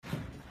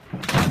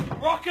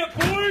Rocket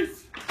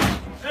boys!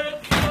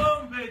 It's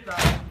zombie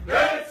time!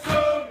 It's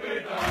zombie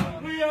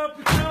time! We are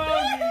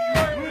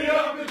Petone! We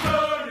are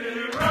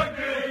Petone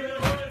Rugby!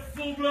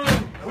 Whistle blows!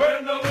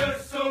 When the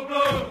whistle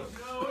blows!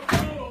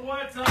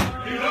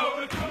 You know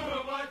it's a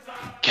white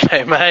time!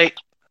 G'day, mate.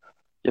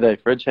 G'day,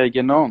 Fridge. How you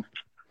getting on?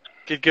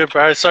 Good,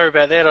 bro. Sorry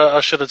about that.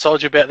 I should have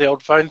told you about the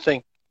old phone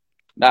thing.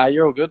 Nah,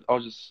 you're all good. I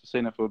was just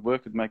seeing if it would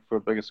work. It'd make for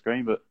a bigger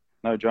screen, but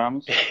no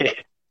dramas.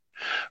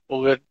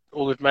 All good,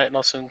 mate.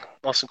 Nice and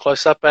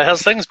close up.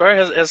 How's things,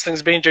 bro? How's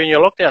things been during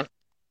your lockdown?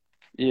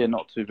 Yeah,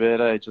 not too bad,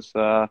 eh? Just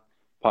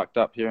parked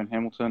up here in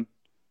Hamilton.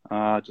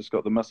 Just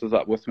got the missus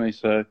up with me,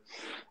 so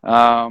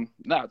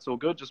it's all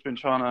good. Just been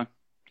trying to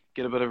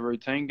get a bit of a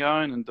routine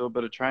going and do a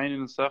bit of training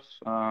and stuff.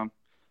 But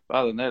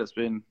other than that, it's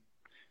been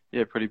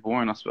pretty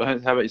boring, I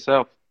suppose. How about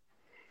yourself?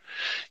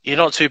 Yeah,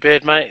 not too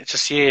bad, mate.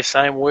 Just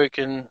same work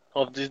and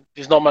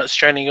there's not much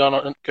training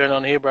going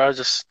on here, bro.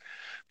 Just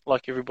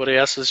like everybody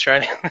else's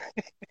training.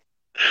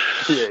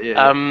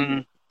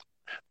 Yeah.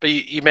 But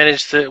you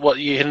managed to,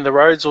 you hitting the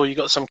roads, or you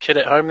got some kid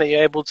at home that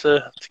you're able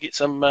to get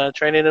some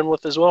training in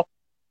with as well?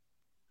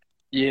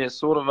 Yeah,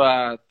 sort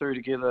of threw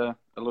together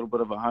a little bit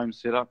of a home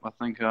setup. I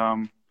think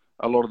a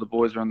lot of the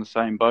boys are in the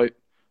same boat.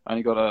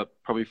 Only got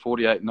probably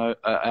 48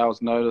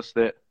 hours notice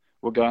that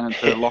we're going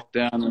into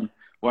lockdown and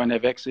won't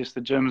have access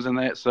to gyms and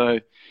that. So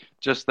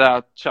just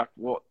chucked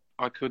what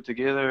I could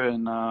together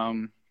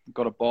and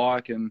got a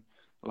bike and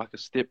like a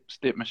step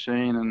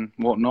machine and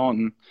whatnot,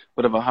 and a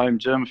bit of a home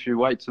gym, a few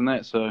weights and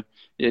that. So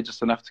yeah,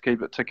 just enough to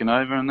keep it ticking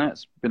over, and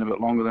that's been a bit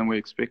longer than we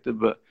expected,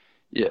 but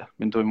yeah,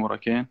 been doing what I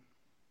can.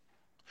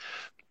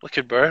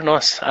 Wicked, bro.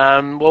 Nice.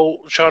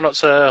 Well, try not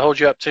to hold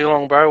you up too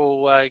long,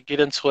 bro. We'll get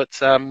into it.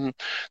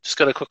 Just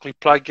got to quickly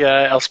plug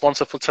our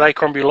sponsor for today,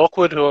 Crombie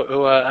Lockwood,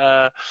 who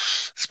are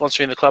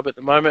sponsoring the club at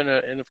the moment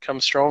and have come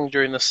strong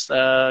during this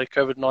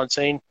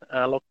COVID-19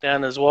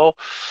 lockdown as well.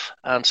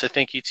 So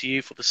thank you to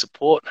you for the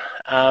support.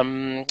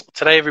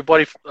 Today,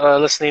 everybody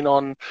listening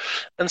on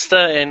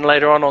Insta and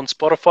later on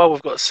Spotify,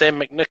 we've got Sam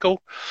McNichol.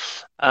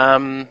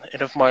 And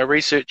if my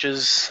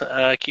researchers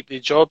keep their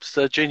jobs,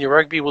 the junior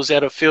rugby was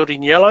out of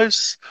Fielding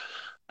Yellows,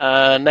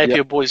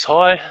 Napier Boys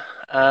High,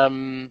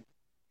 NZ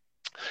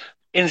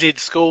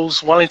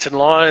Schools, Wellington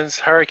Lions,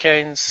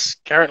 Hurricanes,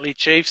 currently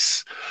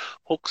Chiefs,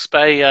 Hawke's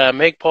Bay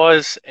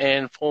Magpies,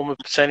 and former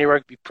Petone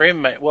Rugby Prem,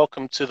 mate.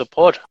 Welcome to the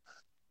pod.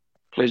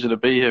 Pleasure to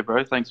be here,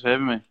 bro. Thanks for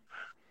having me.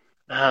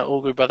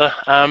 All good, brother.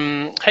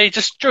 Hey,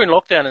 just during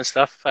lockdown and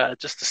stuff,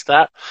 just to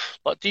start,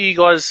 like, do you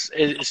guys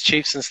as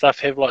Chiefs and stuff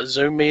have like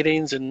Zoom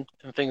meetings and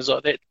things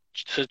like that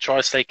to try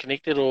to stay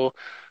connected, or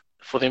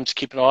for them to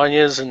keep an eye on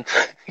you and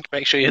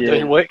make sure you're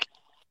doing work?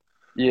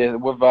 Yeah,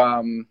 we've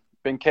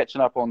been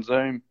catching up on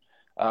Zoom.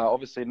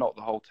 Obviously not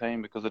the whole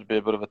team because it'd be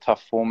a bit of a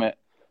tough format,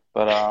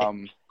 but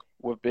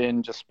we've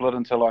been just split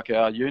into like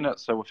our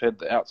units. So we've had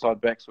the outside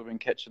backs. We've been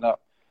catching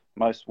up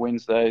most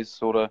Wednesdays,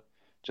 sort of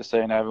just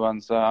seeing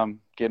everyone's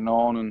getting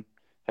on and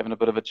having a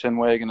bit of a chin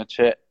wag and a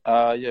chat,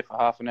 for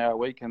half an hour a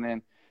week. And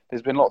then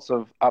there's been lots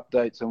of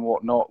updates and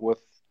whatnot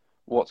with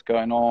what's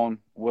going on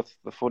with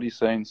the footy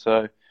scene.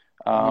 So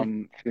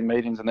the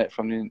meetings and that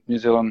from the New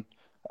Zealand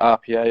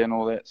RPA and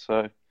all that.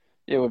 So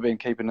yeah, we've been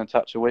keeping in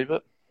touch a wee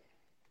bit.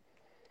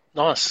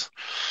 Nice.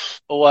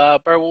 Well,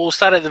 bro, we'll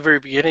start at the very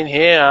beginning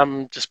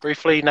here. Just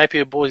briefly,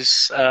 Napier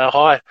Boys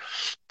High.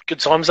 Good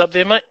times up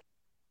there, mate?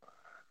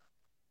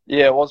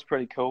 Yeah, it was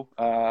pretty cool.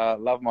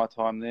 Loved my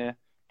time there.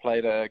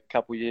 Played a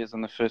couple of years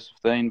in the first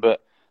 15,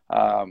 but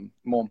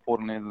more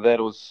importantly than that,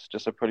 it was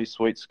just a pretty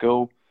sweet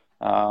school.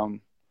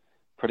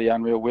 Pretty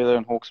unreal weather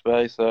in Hawke's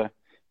Bay, so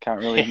can't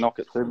really knock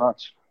it too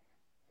much.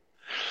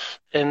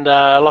 And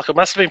it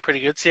must have been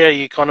pretty good. See how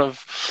you kind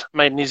of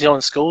made New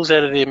Zealand schools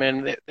out of there,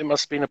 man. That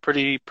must have been a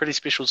pretty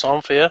special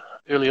time for you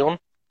early on.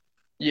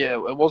 Yeah,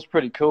 it was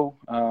pretty cool,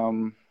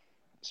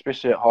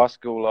 especially at high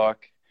school,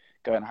 like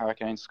going to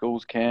Hurricane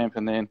Schools camp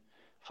and then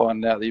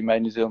finding out that you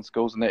made New Zealand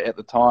schools, and that at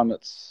the time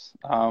it's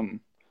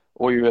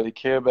all you really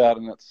care about,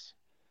 and it's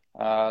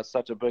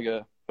such a big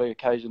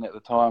occasion at the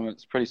time, and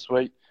it's pretty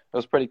sweet. It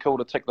was pretty cool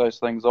to tick those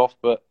things off,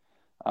 but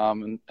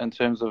in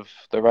terms of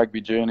the rugby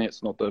journey,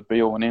 it's not the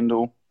be-all and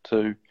end-all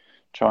to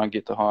try and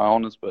get to high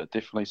honours, but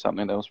definitely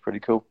something that was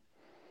pretty cool.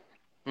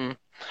 And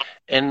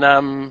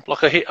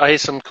I hear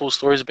some cool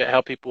stories about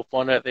how people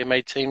find out they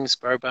made teams,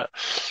 bro, but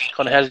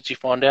kind of how did you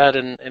find out,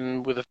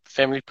 and were the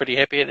family pretty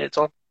happy at that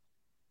time?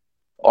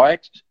 I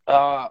had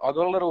a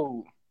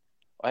little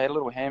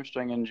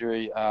hamstring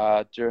injury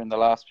during the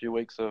last few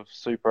weeks of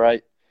Super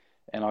 8,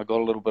 and I got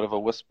a little bit of a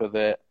whisper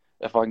that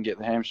if I can get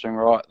the hamstring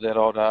right, that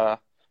I'd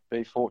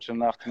be fortunate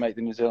enough to make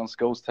the New Zealand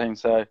schools team.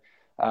 So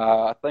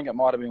I think it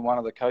might have been one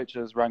of the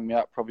coaches rang me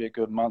up probably a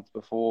good month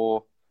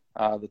before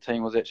the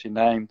team was actually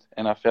named,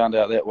 and I found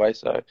out that way.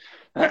 So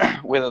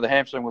whether the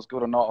hamstring was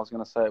good or not, I was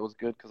going to say it was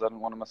good because I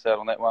didn't want to miss out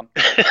on that one.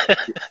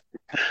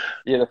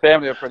 Yeah, the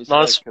family were pretty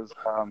nice because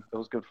it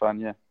was good fun,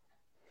 yeah.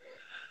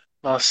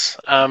 Nice.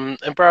 And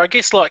bro, I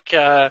guess like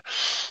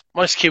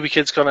most Kiwi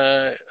kids kind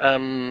of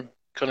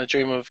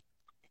dream of,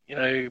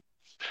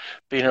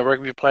 being a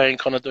rugby player and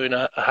kind of doing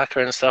a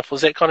haka and stuff.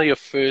 Was that kind of your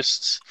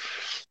first?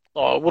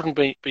 Oh, it wouldn't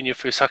be been your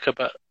first haka,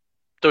 but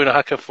doing a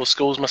haka for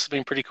schools must have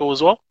been pretty cool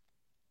as well.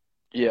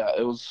 Yeah,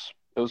 it was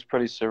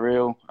pretty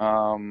surreal.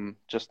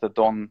 Just to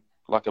don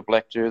like a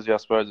black jersey, I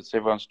suppose it's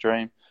everyone's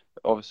dream.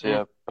 Obviously,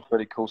 a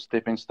pretty cool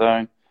stepping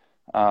stone.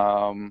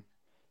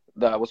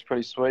 That was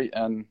pretty sweet,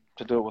 and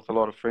to do it with a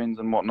lot of friends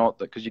and whatnot,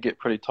 because you get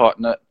pretty tight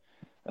knit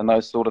in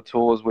those sort of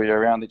tours where you're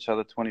around each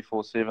other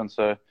 24/7.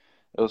 So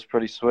it was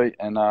pretty sweet.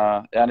 And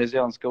our New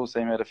Zealand schools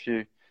team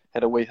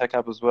had a wee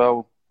hiccup as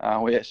well.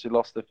 We actually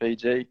lost to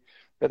Fiji,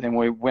 but then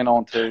we went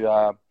on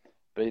to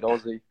beat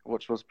Aussie,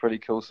 which was pretty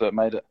cool. So it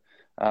made it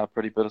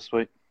pretty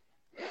bittersweet.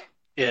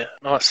 Yeah,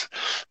 nice.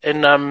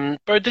 And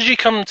bro, did you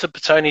come to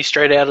Petone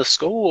straight out of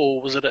school,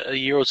 or was it a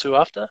year or two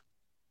after?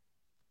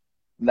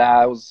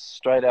 Nah, it was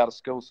straight out of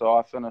school. So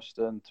I finished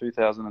in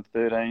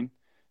 2013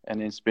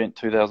 and then spent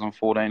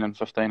 2014 and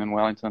 15 in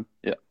Wellington.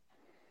 Yeah.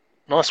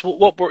 Nice.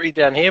 What brought you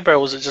down here, bro?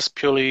 Was it just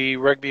purely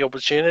rugby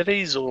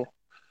opportunities, or?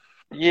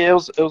 Yeah, it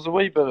was a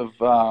wee bit of.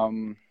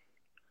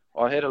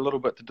 I had a little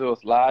bit to do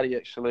with Lardy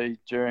actually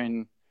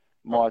during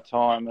my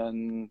time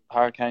in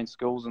Hurricane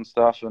schools and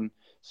stuff, and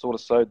sort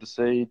of sowed the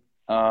seed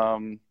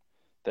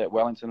that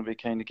Wellington would be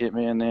keen to get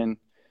me, and then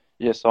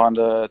signed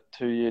a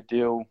 2-year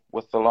deal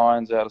with the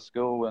Lions out of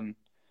school, and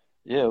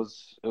it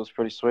was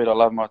pretty sweet. I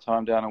loved my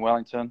time down in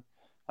Wellington.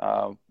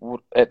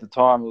 At the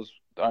time, it was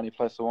the only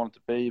place I wanted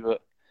to be,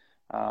 but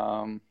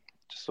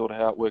just sort of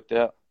how it worked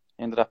out.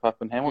 Ended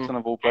up in Hamilton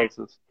of all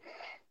places.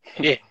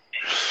 Yeah,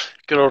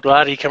 good old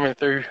Lardy coming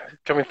through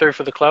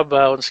for the club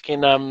once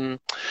again.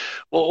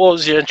 What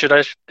was your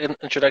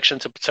introduction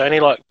to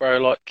Petone like, bro?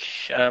 Like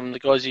the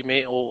guys you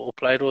met or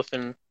played with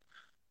and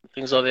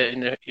things like that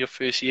in your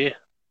first year?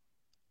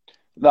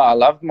 No, I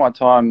loved my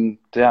time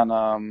down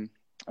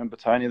in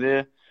Petone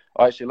there.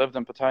 I actually lived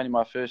in Petone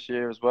my first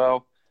year as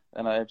well,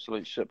 in an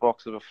absolute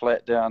shitbox of a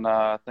flat down,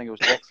 I think it was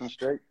Jackson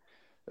Street.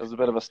 It was a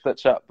bit of a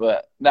stitch up,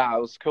 but it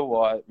was cool.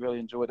 I really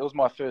enjoyed it. It was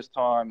my first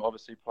time,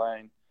 obviously,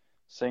 playing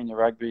senior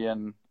rugby,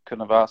 and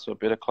couldn't have asked for a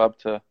better club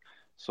to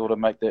sort of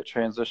make that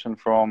transition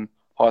from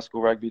high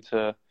school rugby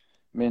to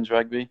men's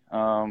rugby.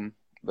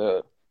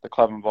 The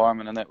club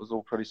environment and that was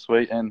all pretty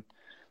sweet, and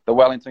the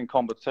Wellington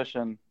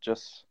competition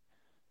just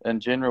in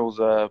general is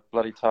a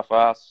bloody tough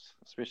ass,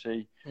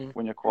 especially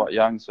when you're quite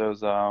young. So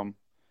it was,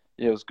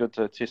 it was good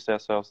to test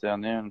ourselves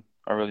down there, and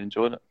I really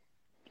enjoyed it.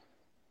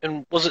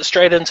 And was it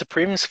straight into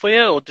Prems for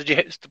you, or did you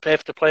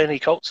have to play any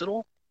Colts at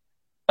all?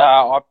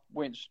 I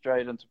went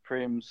straight into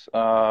Prems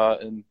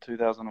in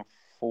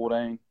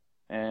 2014,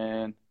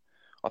 and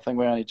I think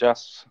we only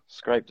just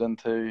scraped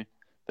into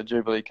the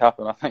Jubilee Cup,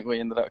 and I think we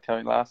ended up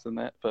coming last in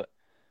that. But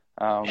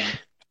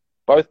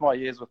both my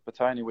years with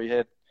Petone, we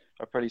had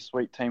a pretty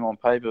sweet team on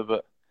paper,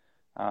 but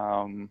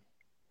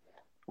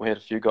we had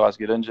a few guys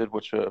get injured,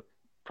 which were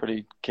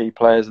pretty key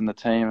players in the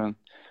team, and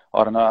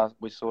I don't know,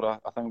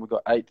 I think we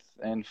got 8th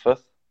and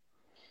 5th.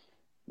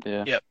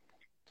 Yeah. Yep.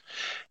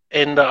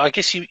 And I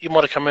guess you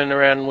might have come in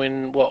around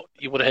when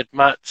you would have had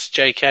Mutts,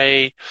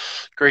 JK,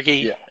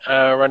 Greggy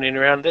running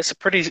around. That's a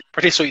pretty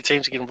sweet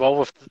team to get involved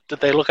with.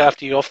 Did they look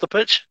after you off the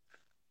pitch?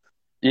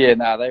 Yeah,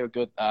 no, they were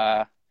good.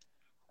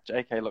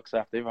 JK looks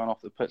after everyone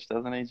off the pitch,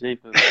 doesn't he,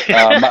 Jeepers?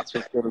 Mutts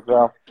was good as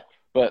well.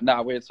 But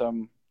no, we had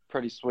some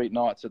pretty sweet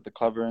nights at the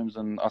club rooms,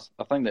 and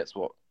I think that's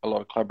what a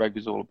lot of club rugby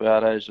is all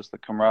about, is just the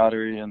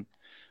camaraderie and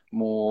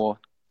more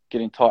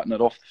getting tight-knit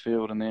off the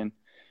field and then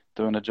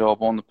doing a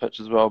job on the pitch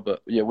as well.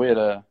 But yeah, we had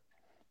a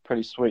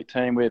pretty sweet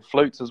team. We had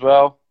Flutes as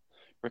well.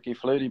 Ricky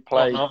Flutie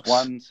played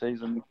one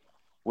season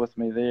with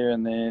me there,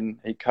 and then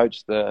he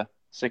coached the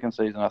second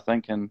season, I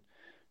think. And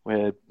we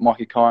had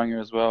Mikey Kainger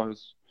as well.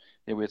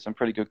 We had some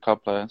pretty good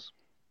club players.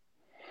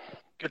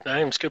 Good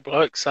names, good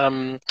blokes. But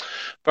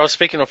I was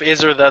speaking of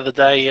Ezra the other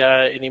day,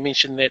 and he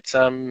mentioned that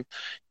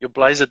your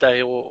Blazer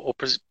Day or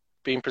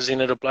being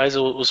presented a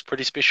Blazer was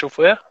pretty special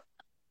for you.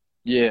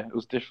 Yeah, it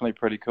was definitely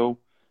pretty cool.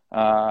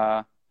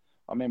 I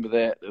remember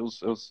that it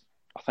was.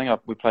 I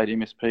think we played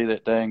MSP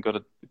that day and got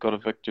a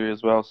victory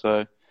as well. So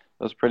it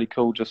was pretty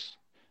cool. Just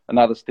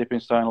another stepping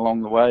stone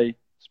along the way,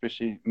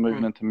 especially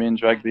moving into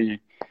men's rugby. You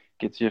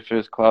get to your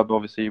first club,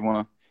 obviously you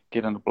want to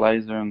get into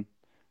Blazer, and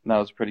that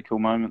was a pretty cool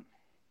moment.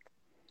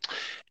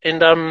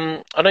 And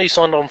I know you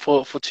signed on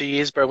for 2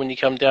 years, bro, when you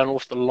come down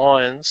with the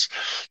Lions,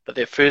 but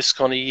that first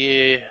kind of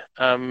year,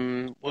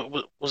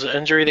 was it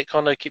injury that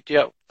kind of kept you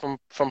up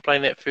from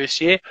playing that first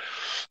year?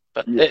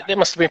 But that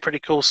must have been pretty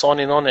cool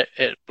signing on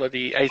at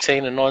bloody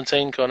 18 and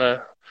 19, kind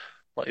of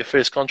like your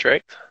first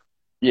contract.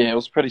 Yeah, it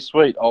was pretty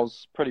sweet. I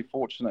was pretty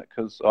fortunate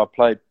because I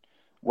played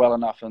well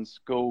enough in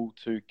school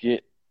to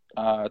get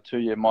a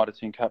 2-year Mitre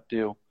 10 Cup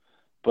deal.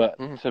 But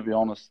to be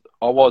honest,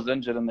 I was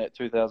injured in that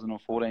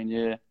 2014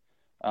 year.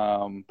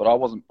 But I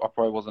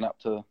probably wasn't up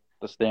to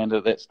the standard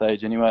at that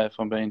stage anyway, if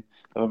I'm being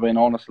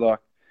honest. Like,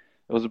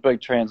 it was a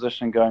big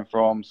transition going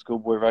from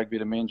schoolboy rugby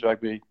to men's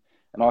rugby,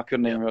 and I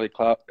couldn't even really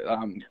carve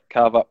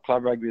up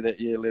club rugby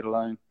that year, let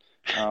alone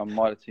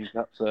Mitre 10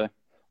 Cup. So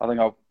I think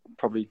I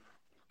probably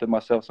did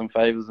myself some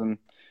favours and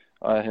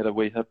I had a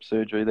wee hip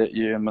surgery that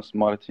year and missed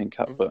Mitre 10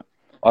 Cup, but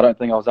I don't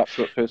think I was up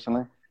to it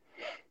personally.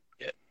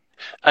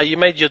 You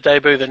made your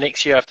debut the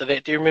next year after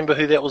that. Do you remember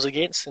who that was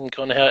against and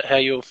kind of how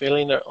you were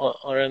feeling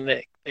on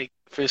that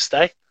first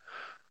day?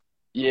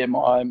 Yeah,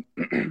 my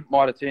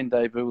Mitre 10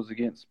 debut was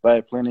against Bay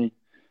of Plenty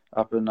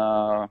up in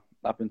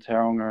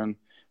Tauranga, and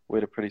we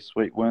had a pretty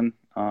sweet win.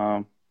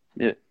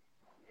 Yeah.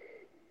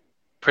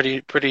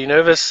 Pretty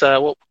nervous.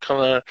 What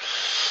kind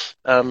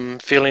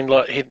of feeling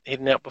like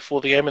heading out before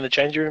the game in the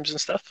changing rooms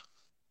and stuff?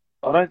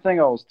 I don't think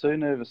I was too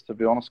nervous, to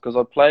be honest, because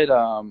I'd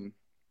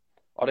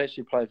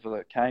actually played for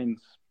the Canes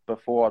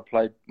before I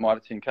played Mitre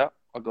 10 Cup.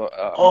 I got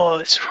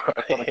that's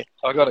right.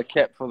 I got a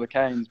cap for the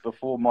Canes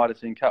before Mitre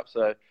 10 Cup,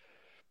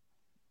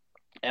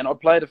 and I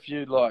played a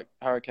few like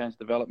Hurricanes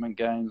development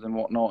games and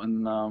whatnot,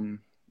 and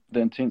the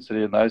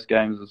intensity in those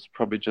games is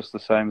probably just the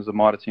same as the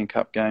Mitre 10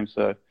 Cup game.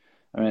 So,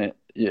 I mean,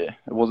 it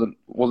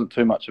wasn't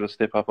too much of a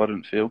step up, I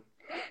didn't feel.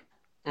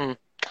 Mm.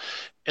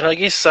 And I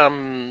guess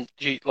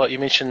like you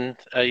mentioned,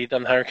 you've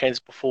done Hurricanes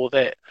before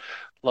that.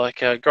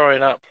 Like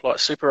growing up, like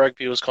Super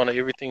Rugby was kind of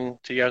everything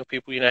to young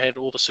people. Had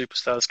all the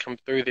superstars come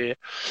through there.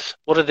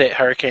 What did that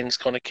Hurricanes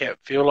kind of cap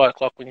feel like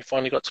when you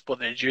finally got to put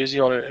that jersey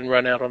on it and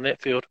run out on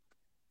that field?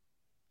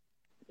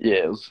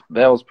 Yeah,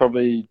 that was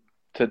probably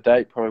to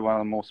date probably one of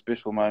the more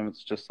special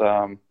moments. Just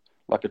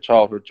like a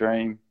childhood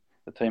dream.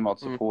 The team I'd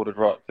supported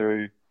right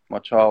through my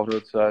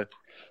childhood, so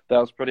that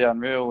was pretty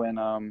unreal,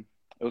 and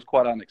it was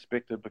quite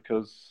unexpected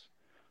because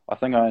I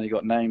think I only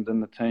got named in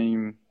the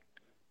team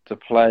to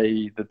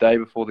play the day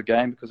before the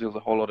game because there was a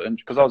whole lot of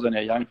injury. Because I was only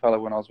a young fella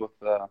when I was with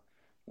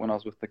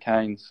the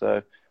Canes,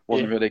 so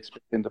wasn't really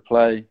expecting to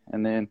play.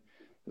 And then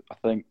I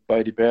think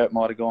Bodie Barrett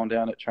might have gone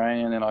down at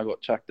training, and I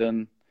got chucked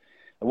in.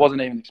 I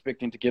wasn't even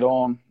expecting to get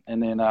on,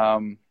 and then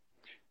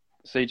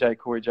CJ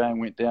Corey Jane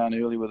went down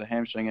early with a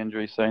hamstring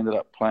injury, so I ended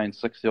up playing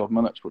 60 odd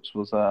minutes, which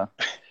was I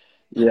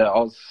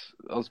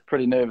was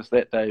pretty nervous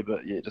that day,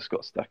 but yeah, just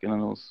got stuck in,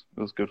 and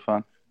it was good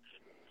fun.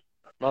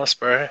 Nice,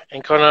 bro.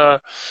 And kind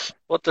of,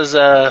 what does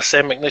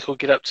Sam McNichol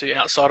get up to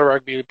outside of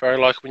rugby, bro?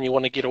 Like when you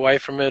want to get away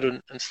from it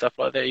and stuff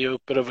like that? You're a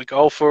bit of a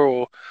golfer, or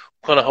what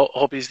kind of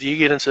hobbies do you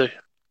get into?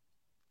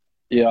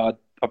 Yeah,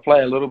 I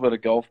play a little bit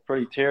of golf,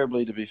 pretty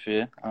terribly to be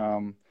fair.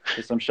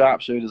 There's some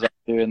sharpshooters up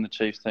there in the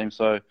Chiefs team,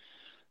 so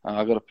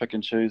I've got to pick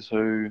and choose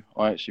who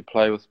I actually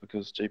play with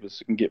because jeepers,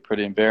 it can get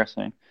pretty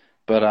embarrassing.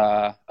 But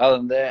other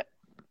than that,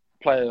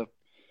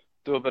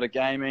 do a bit of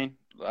gaming.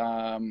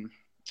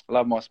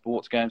 Love my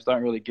sports games.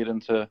 Don't really get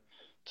into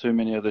too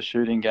many of the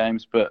shooting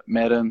games, but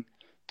Madden,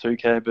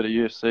 2K, a bit of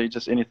UFC,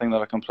 just anything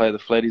that I can play the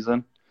flatties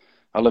in.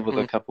 I live with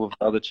a couple of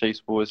other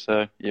Chiefs boys,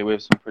 so yeah, we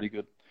have some pretty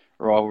good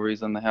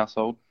rivalries in the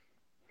household.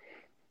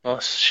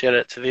 Nice, shout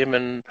out to them.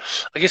 And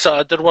I guess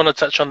I did want to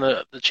touch on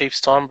the Chiefs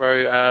time,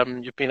 bro.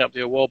 You've been up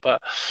there a while,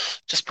 but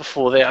just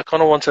before that, I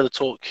kind of wanted to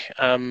talk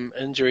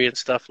injury and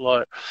stuff.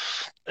 Like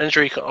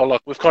injury,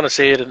 like we've kind of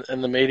seen it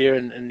in the media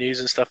and news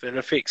and stuff. It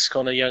affects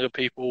kind of younger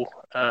people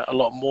a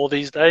lot more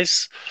these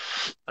days,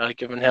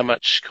 given how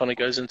much kind of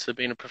goes into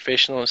being a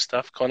professional and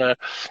stuff. Kind of,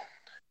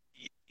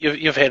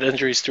 you've had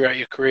injuries throughout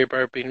your career,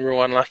 bro. Been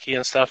real unlucky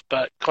and stuff.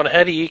 But kind of,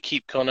 how do you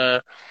keep kind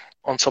of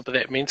on top of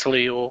that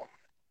mentally, or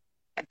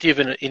do you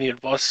have any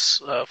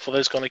advice for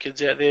those kind of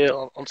kids out there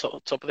on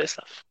top of that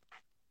stuff?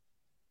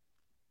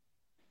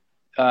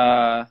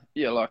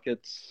 Yeah, like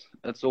it's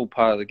all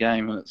part of the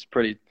game, and it's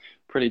pretty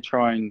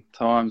trying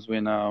times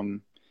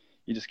when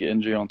you just get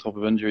injury on top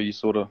of injury. You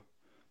sort of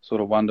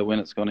wonder when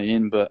it's going to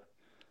end. But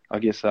I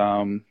guess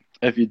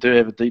if you do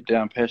have a deep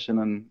down passion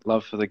and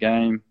love for the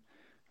game,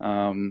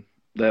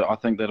 that I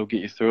think that'll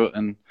get you through it.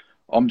 And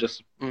I'm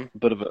just a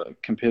bit of a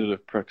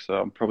competitive prick, so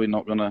I'm probably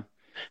not going to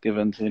give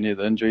in to any of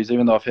the injuries.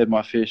 Even though I've had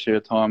my fair share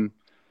of time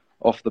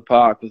off the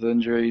park with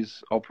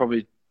injuries,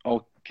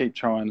 I'll keep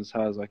trying as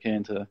hard as I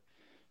can to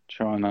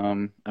try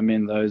and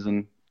amend those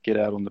and get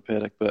out on the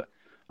paddock. But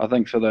I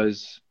think for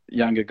those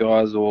younger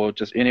guys or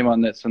just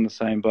anyone that's in the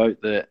same boat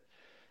that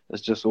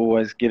is just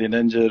always getting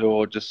injured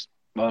or just,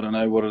 I don't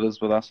know what it is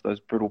with us,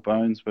 those brittle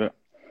bones, but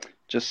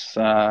just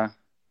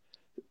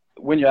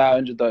when you are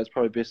injured though, it's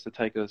probably best to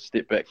take a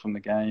step back from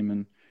the game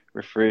and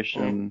refresh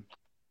and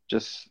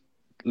just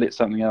let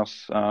something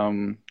else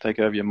take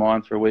over your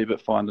mind for a wee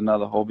bit, find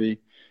another hobby.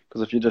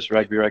 Because if you're just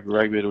rugby,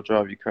 it'll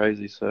drive you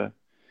crazy. So,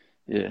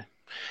 yeah.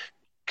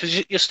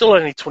 Because you're still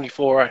only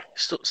 24, right?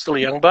 Still a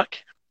young buck?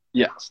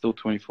 Yeah, still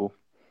 24.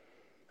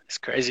 It's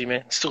crazy,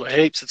 man. Still got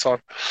heaps of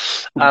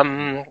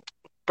time.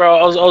 Bro,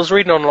 I was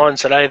reading online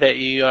today that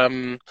you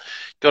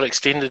got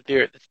extended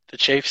there at the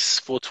Chiefs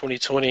for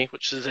 2020,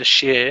 which is a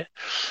share.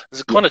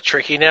 Is it kind of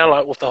tricky now,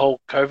 like with the whole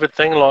COVID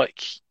thing?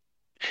 Like,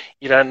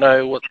 you don't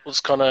know what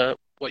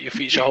your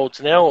future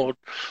holds now, or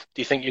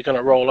do you think you're going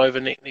to roll over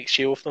next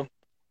year with them?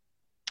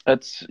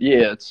 It's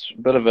a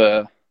bit of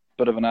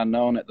an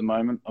unknown at the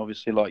moment.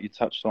 Obviously, like you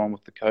touched on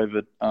with the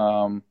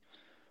COVID,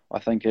 I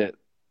think at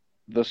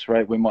this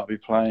rate we might be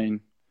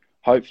playing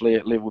hopefully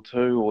at level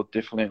 2 or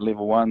definitely at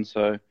level 1.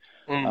 So,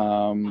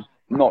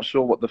 not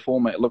sure what the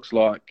format looks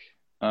like,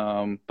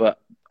 but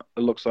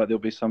it looks like there'll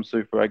be some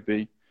Super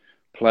Rugby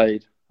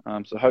played.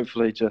 So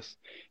hopefully just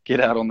get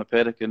out on the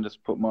paddock and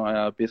just put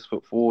my best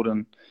foot forward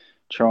and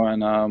try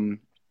and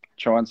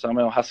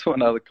somehow hustle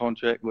another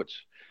contract,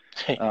 which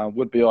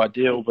would be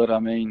ideal. But I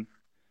mean,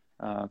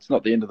 it's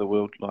not the end of the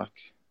world. Like,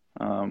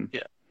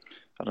 Yeah.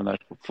 I don't know,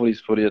 footy's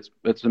footy.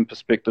 It's in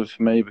perspective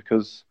for me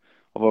because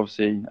I've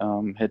obviously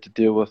had to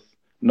deal with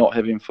not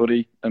having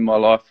footy in my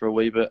life for a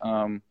wee bit.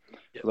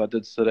 Because I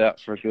did sit out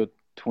for a good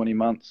 20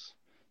 months,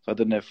 so I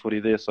didn't have footy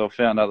there. So I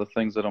found other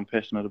things that I'm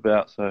passionate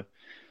about. So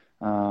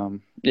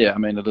yeah, I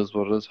mean, it is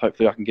what it is.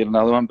 Hopefully I can get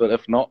another one, but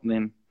if not,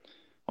 then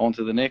on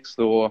to the next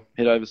or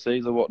head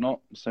overseas or whatnot.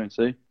 We'll soon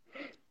see.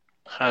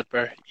 Hard,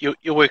 bro.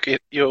 Your work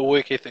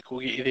ethic will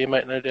get you there,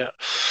 mate, no doubt.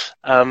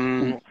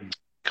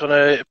 Kind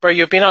of, bro,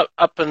 you've been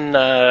up in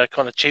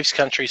kind of Chiefs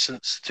country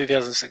since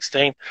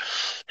 2016.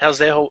 How's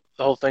the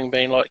whole thing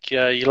been like?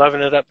 You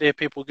loving it up there?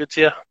 People good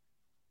to you?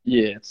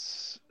 Yeah,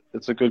 it's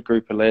a good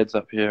group of lads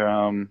up here.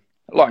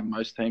 Like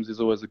most teams, there's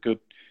always a good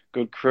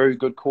crew,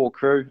 good core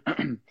crew.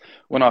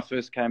 When I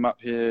first came up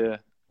here,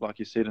 like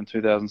you said, in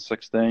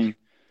 2016,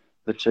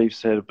 the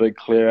Chiefs had a big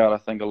clear out. I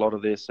think a lot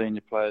of their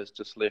senior players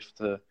just left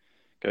to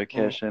go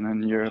cash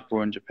in Europe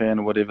or in Japan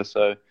or whatever.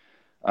 So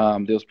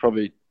there was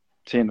probably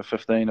 10 to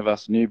 15 of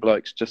us new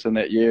blokes just in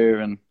that year,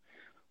 and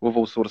we've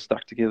all sort of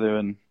stuck together.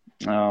 And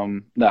it's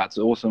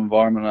an awesome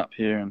environment up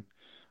here, and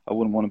I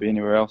wouldn't want to be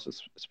anywhere else.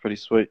 It's pretty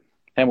sweet.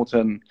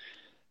 Hamilton,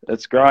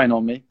 it's growing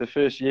on me. The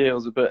first year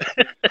was a bit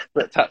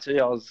touchy.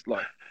 I was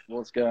like,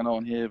 what's going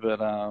on here?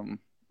 But I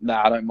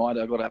don't mind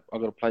it. I got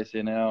a place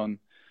here now, and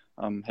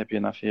I'm happy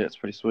enough here. It's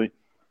pretty sweet.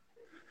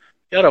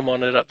 Yeah, I don't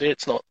mind it up there.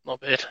 It's not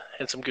bad.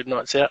 Had some good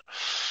nights out.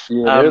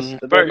 Yeah,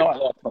 the night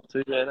life's not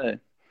too bad, eh?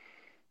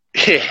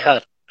 Yeah.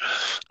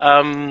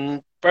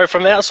 Bro,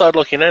 from the outside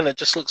looking in, it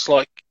just looks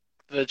like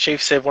the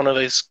Chiefs have one of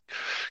those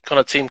kind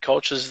of team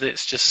cultures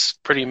that's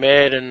just pretty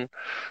mad and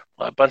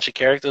like a bunch of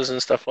characters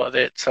and stuff like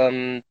that.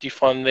 Do you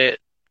find that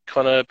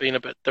kind of being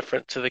a bit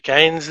different to the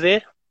Canes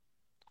there?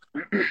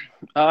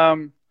 I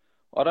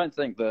don't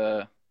think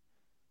the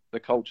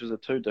cultures are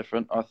too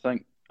different. I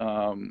think,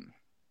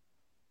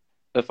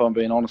 if I'm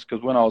being honest,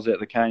 because when I was at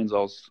the Canes, I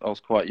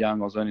was quite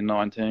young. I was only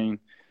 19.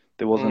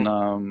 There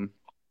wasn't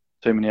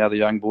too many other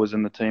young boys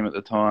in the team at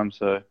the time,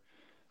 so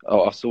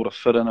I sort of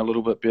fit in a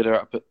little bit better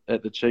up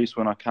at the Chiefs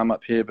when I come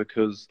up here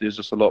because there's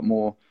just a lot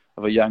more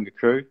of a younger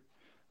crew,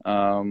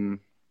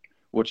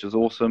 which is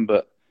awesome.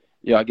 But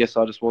yeah, I guess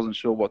I just wasn't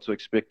sure what to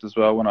expect as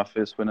well when I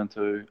first went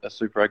into a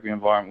Super Rugby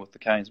environment with the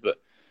Canes. But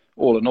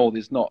all in all,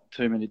 there's not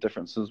too many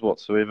differences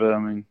whatsoever. I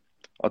mean,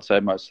 I'd say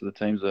most of the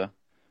teams are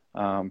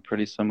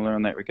pretty similar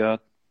in that regard.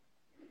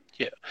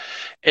 Yeah,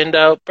 and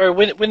bro,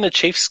 when the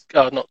Chiefs,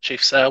 not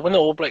Chiefs, when the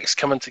All Blacks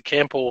come into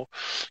camp or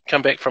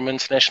come back from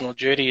international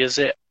duty,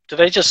 do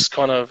they just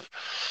kind of,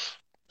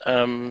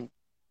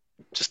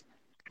 just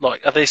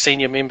like, are they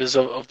senior members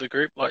of the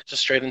group, like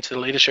just straight into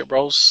leadership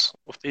roles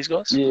with these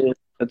guys? Yeah,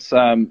 it's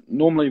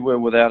normally we're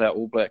without our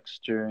All Blacks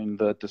during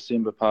the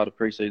December part of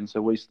preseason,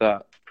 so we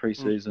start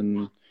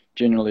preseason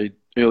generally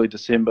early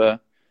December,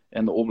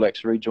 and the All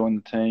Blacks rejoin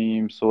the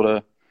team sort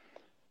of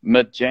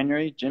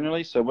mid-January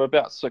generally. So we're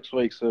about 6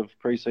 weeks of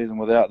pre-season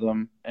without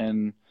them,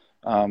 and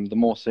the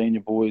more senior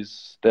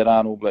boys that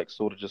aren't All Blacks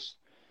sort of just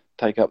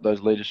take up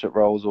those leadership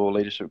roles or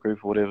leadership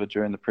group or whatever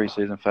during the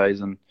pre-season phase.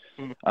 And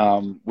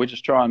we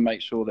just try and make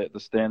sure that the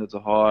standards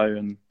are high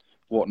and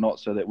whatnot,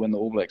 so that when the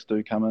All Blacks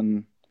do come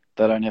in,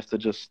 they don't have to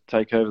just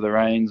take over the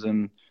reins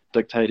and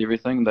dictate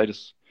everything. They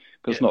just,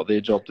 because it's not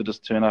their job to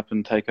just turn up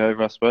and take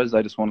over, I suppose.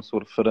 They just want to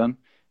sort of fit in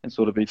and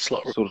sort of be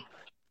slot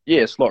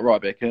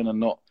right back in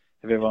and not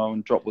have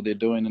everyone drop what they're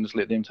doing and just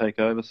let them take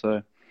over.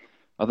 So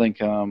I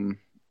think,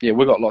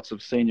 we've got lots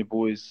of senior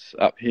boys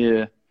up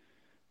here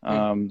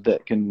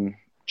that can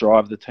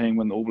drive the team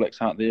when the All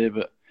Blacks aren't there.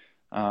 But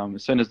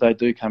as soon as they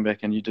do come back,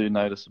 and you do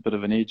notice a bit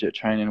of an edge at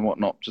training and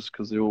whatnot, just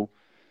because they're all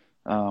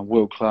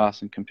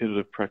world-class and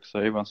competitive pricks, so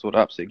everyone sort of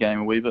ups their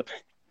game a wee bit.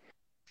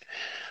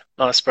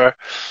 Nice, bro.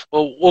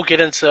 Well, we'll get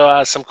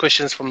into some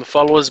questions from the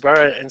followers, bro,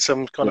 and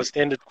some kind of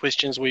standard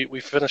questions we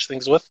finish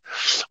things with.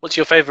 What's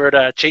your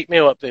favourite cheat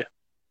meal up there?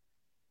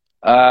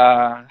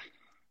 I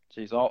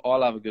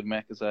love a good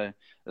Macca's.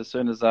 As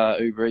soon as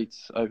Uber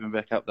Eats opened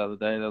back up the other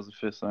day, that was the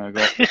first thing I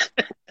got.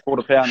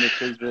 Quarter pounder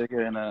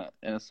cheeseburger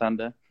and a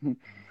sundae.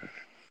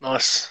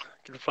 Nice,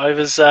 good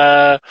flavours.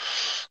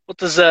 What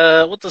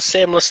does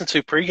Sam listen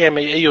to pre-game?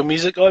 Are you a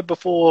music guy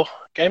before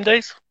game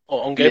days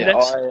or on game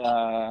days?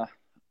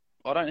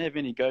 I don't have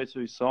any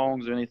go-to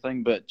songs or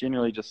anything, but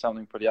generally just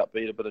something pretty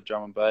upbeat, a bit of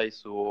drum and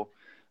bass, or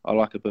I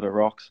like a bit of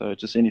rock. So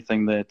just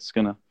anything that's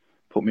gonna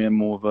put me in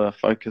more of a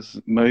focus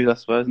mood, I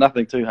suppose.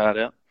 Nothing too hard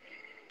out.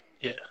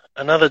 Yeah,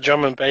 another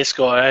drum and bass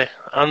guy, eh?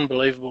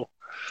 Unbelievable.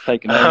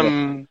 Taking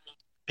over.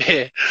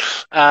 Yeah.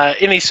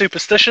 Any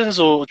superstitions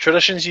or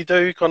traditions you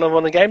do kind of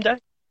on a game day?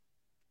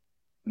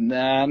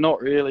 Nah,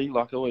 not really.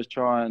 Like, I always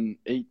try and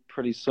eat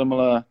pretty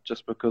similar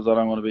just because I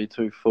don't want to be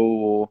too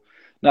full, or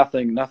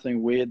nothing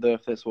weird though,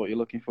 if that's what you're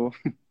looking for.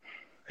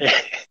 Yeah.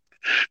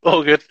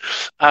 All good.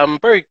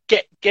 Bro,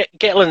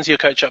 Gatlin's your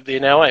coach up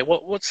there now, eh?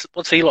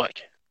 What's he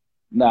like?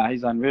 Nah,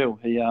 he's unreal.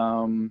 He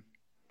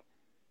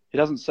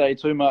doesn't say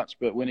too much,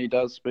 but when he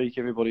does speak,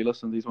 everybody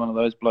listens. He's one of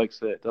those blokes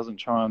that doesn't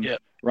try and Yeah.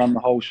 run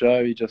the whole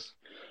show. He just,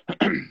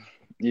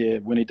 yeah,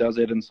 when he does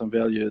add in some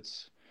value,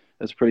 it's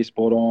pretty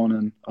spot on.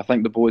 And I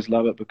think the boys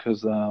love it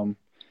because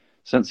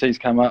since he's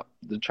come up,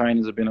 the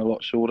trainings have been a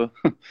lot shorter,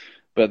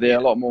 but they're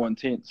a lot more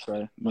intense.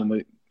 So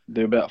normally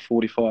they're about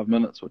 45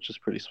 minutes, which is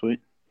pretty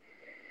sweet.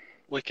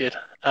 Wicked.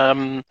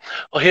 I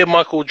hear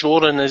Michael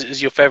Jordan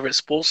is your favourite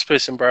sports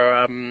person,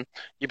 bro.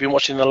 You've been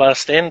watching The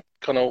Last Stand.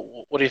 Kind of,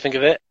 what do you think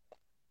of that?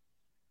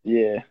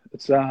 Yeah,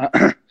 it's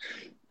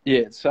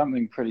it's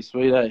something pretty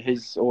sweet.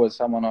 He's always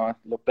someone I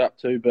looked up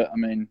to, but I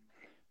mean,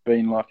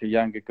 being like a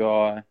younger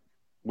guy,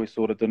 we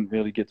sort of didn't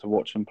really get to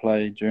watch him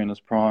play during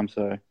his prime.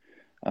 So,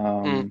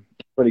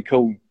 pretty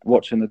cool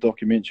watching the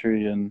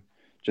documentary and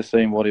just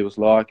seeing what he was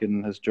like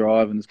and his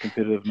drive and his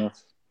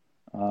competitiveness.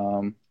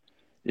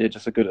 Yeah,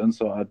 just a good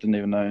insight. I didn't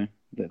even know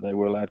that they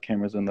were allowed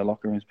cameras in the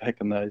locker rooms back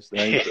in those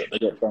days. They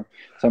got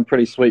some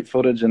pretty sweet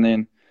footage. And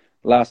then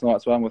last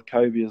night's one with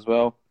Kobe as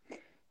well.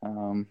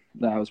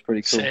 That was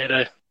pretty cool. Sad,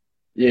 eh?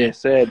 Yeah,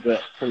 sad,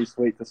 but pretty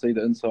sweet to see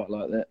the insight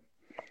like that.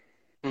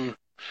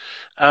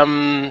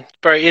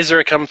 Bro,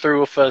 Ezra come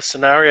through with a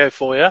scenario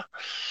for you.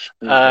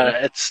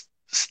 It's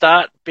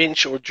start,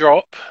 bench, or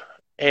drop,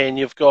 and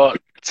you've got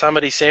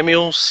Tamati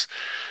Samuels,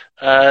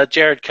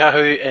 Jared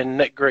Kahu, and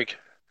Nick Grigg.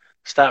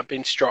 Start,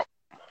 bench, drop.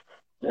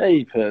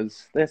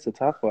 Jeepers, that's a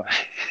tough one.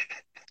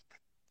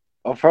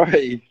 I'd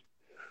probably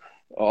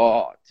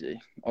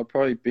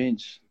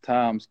bench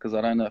Tarms because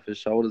I don't know if his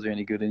shoulders are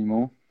any good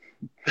anymore.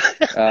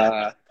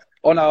 No,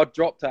 I'd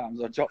drop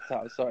Tarms.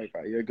 Sorry,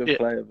 bro, you're a good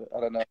player, but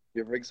I don't know if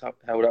your rig's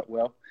held up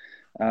well.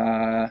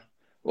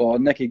 Well,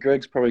 Nicky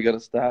Grigg's probably got to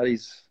start.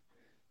 He's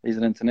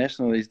an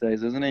international these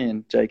days, isn't he?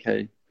 And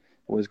JK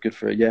always good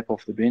for a yap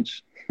off the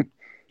bench.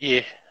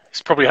 Yeah,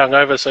 he's probably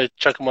hungover, so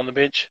chuck him on the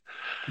bench.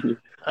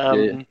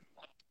 Yeah.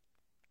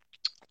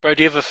 Bro,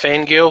 do you have a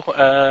fangirl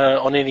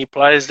on any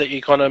players that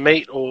you kind of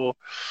meet, or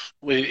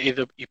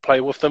either you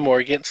play with them or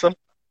against them?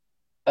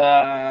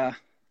 I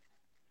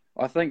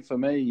think for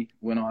me,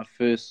 when I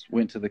first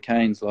went to the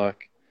Canes,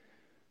 like,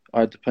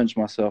 I had to pinch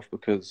myself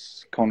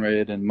because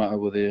Conrad and Mata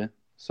were there.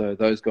 So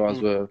those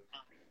guys were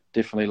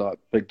definitely like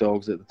big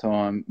dogs at the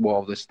time.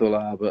 Well, they still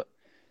are, but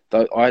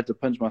I had to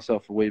pinch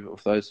myself a wee bit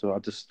with those. So I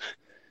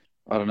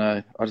don't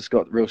know. I just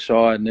got real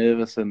shy and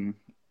nervous, and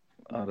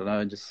I don't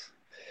know,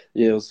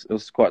 it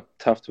was quite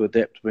tough to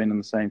adapt being in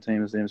the same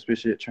team as them,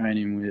 especially at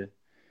training where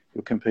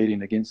you're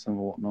competing against them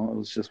or whatnot. It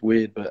was just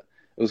weird, but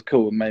it was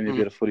cool. It made me a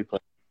better footy player.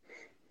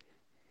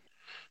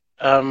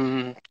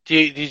 Do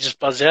you just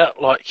buzz out?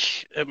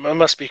 Like, it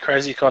must be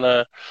crazy kind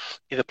of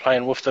either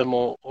playing with them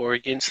or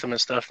against them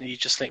and stuff, and you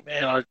just think,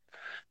 man, I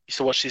used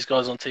to watch these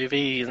guys on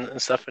TV and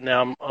stuff, and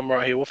now I'm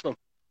right here with them.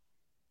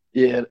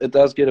 Yeah, it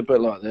does get a bit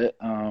like that,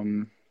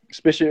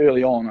 especially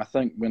early on. I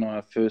think when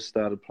I first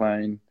started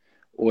playing,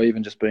 or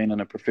even just being in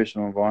a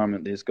professional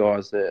environment, there's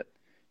guys that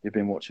you've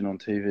been watching on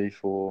TV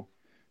for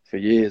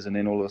years, and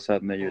then all of a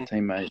sudden they're your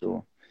teammate,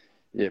 or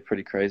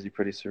pretty crazy,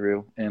 pretty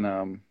surreal.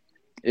 And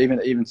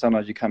even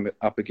sometimes you come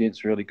up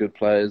against really good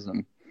players,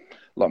 and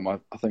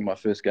like I think my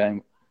first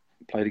game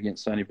played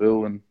against Sonny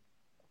Bill, and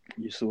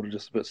you're sort of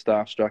just a bit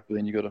starstruck, but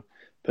then you got to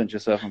pinch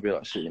yourself and be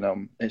like, shit,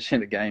 I'm actually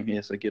in the game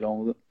here, so get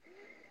on with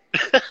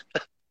it.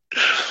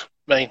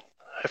 Man,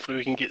 hopefully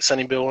we can get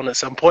Sonny Bill on at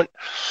some point.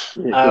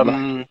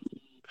 Bro,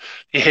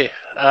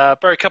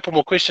 a couple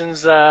more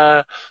questions.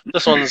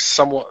 This one's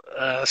somewhat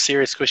a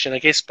serious question, I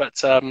guess, but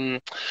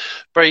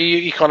bro,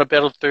 you kind of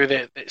battled through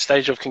that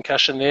stage of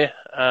concussion there,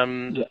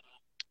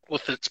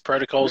 with its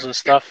protocols and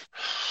stuff.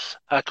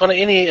 Kind of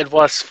any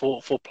advice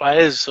for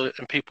players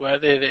and people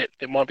out there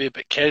that might be a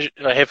bit casual,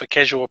 have a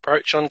casual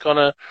approach on kind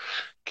of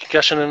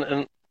concussion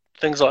and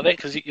things like that,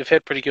 because you've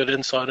had pretty good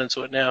insight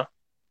into it now.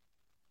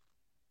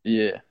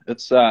 Yeah,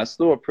 it's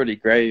still a pretty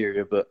grey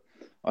area, but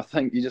I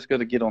think you just got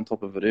to get on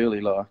top of it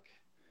early. Like,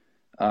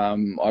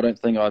 I don't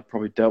think I'd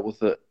probably dealt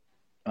with it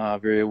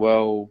very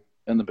well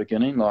in the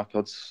beginning. Like,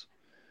 I'd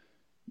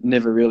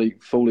never really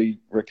fully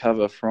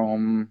recover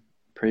from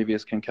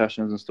previous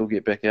concussions and still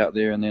get back out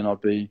there, and then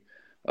I'd be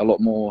a lot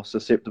more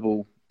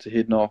susceptible to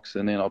head knocks,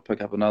 and then I'd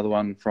pick up another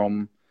one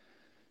from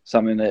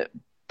something that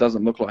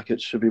doesn't look like it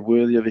should be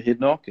worthy of a head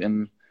knock.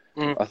 And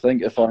I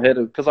think if I had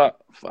because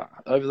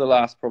over the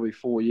last probably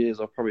 4 years,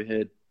 I've probably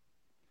had,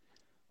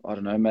 I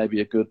don't know, maybe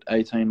a good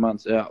 18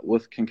 months out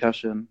with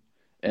concussion,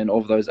 and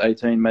of those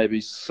 18, maybe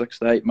 6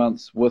 to 8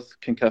 months with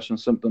concussion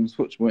symptoms,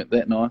 which weren't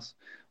that nice.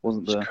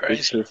 Wasn't the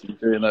best person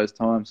during those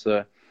times.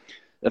 So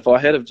if I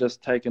had have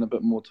just taken a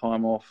bit more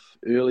time off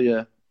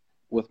earlier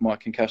with my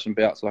concussion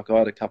bouts, like I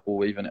had a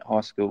couple even at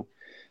high school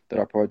that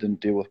I probably didn't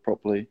deal with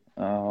properly.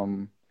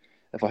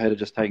 If I had have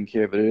just taken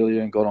care of it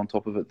earlier and got on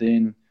top of it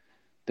then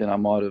I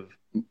might have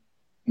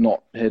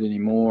not had any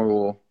more,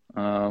 or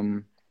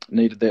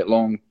needed that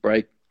long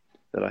break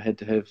that I had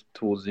to have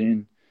towards the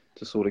end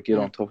to sort of get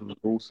on top of it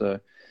all. So,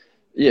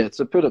 yeah, it's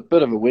a bit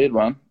of a weird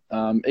one.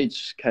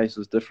 Each case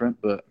is different,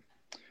 but,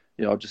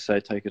 I'll just say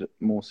take it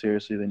more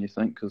seriously than you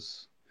think,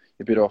 because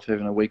you're better off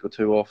having a week or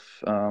two off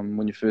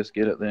when you first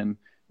get it than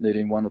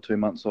needing 1 or 2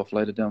 months off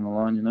later down the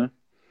line, you know.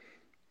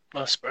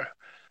 Nice, bro.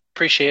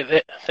 Appreciate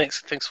that.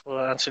 Thanks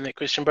for answering that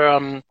question,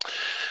 bro.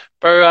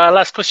 Bro,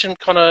 last question.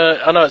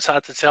 I know it's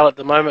hard to tell at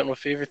the moment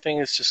with everything.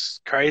 It's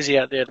just crazy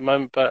out there at the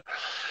moment. But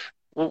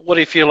what do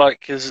you feel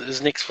like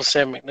is next for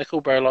Sam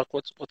McNichol, bro? Like,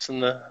 what's in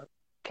the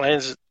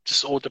plans?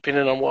 Just all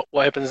depending on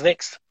what happens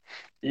next.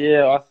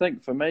 Yeah, I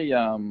think for me,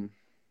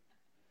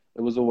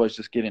 it was always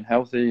just getting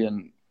healthy,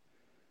 and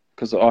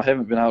because I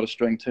haven't been able to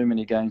string too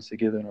many games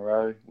together in a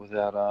row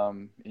without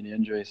any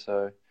injury,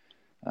 so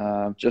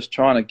just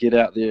trying to get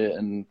out there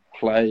and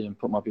play and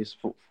put my best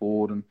foot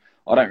forward. And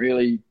I don't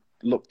really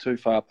look too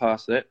far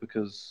past that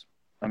because,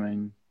 I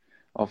mean,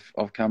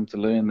 I've come to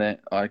learn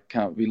that I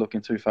can't be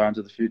looking too far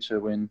into the future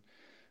when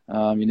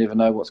you never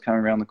know what's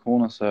coming around the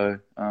corner. So,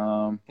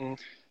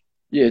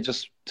 yeah,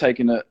 just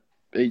taking it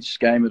each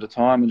game at a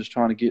time and just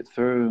trying to get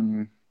through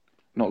and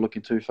not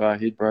looking too far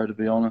ahead, bro, to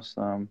be honest.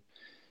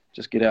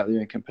 Just get out there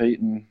and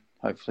compete and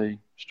hopefully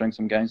string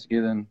some games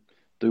together and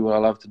do what I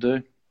love to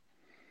do.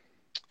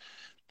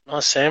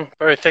 Nice, Sam.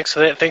 Bro, thanks for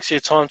that. Thanks for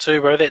your time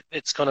too, bro.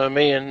 That's kind of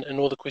me and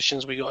all the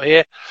questions we got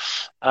here.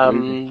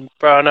 Bro,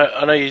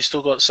 I know you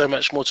still got so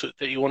much more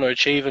that you want to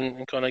achieve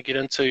and kind of get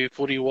into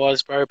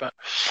footy-wise, bro. But,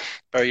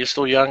 bro, you're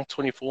still young,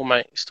 24,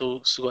 mate. You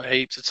still got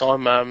heaps of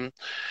time.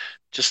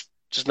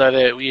 Just know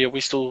that we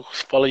still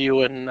follow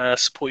you and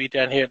support you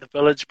down here at the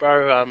village,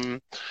 bro.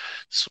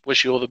 Just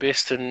wish you all the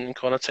best and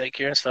kind of take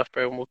care and stuff,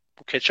 bro. And we'll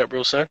catch up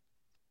real soon.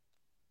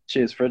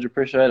 Cheers, Fridge.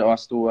 Appreciate it. I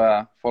still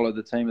follow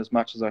the team as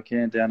much as I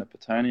can down at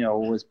Petone. I'll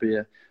always be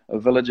a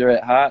villager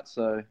at heart.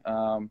 So,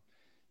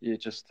 yeah,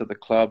 just to the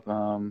club,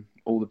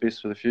 all the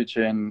best for the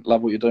future, and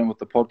love what you're doing with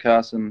the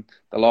podcast and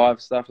the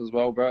live stuff as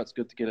well, bro. It's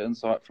good to get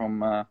insight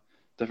from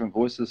different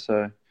voices.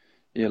 So,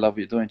 yeah, love what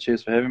you're doing.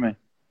 Cheers for having me.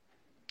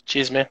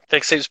 Cheers, man.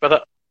 Thanks heaps,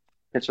 brother.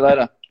 Catch you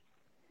later.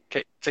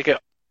 Okay, take care.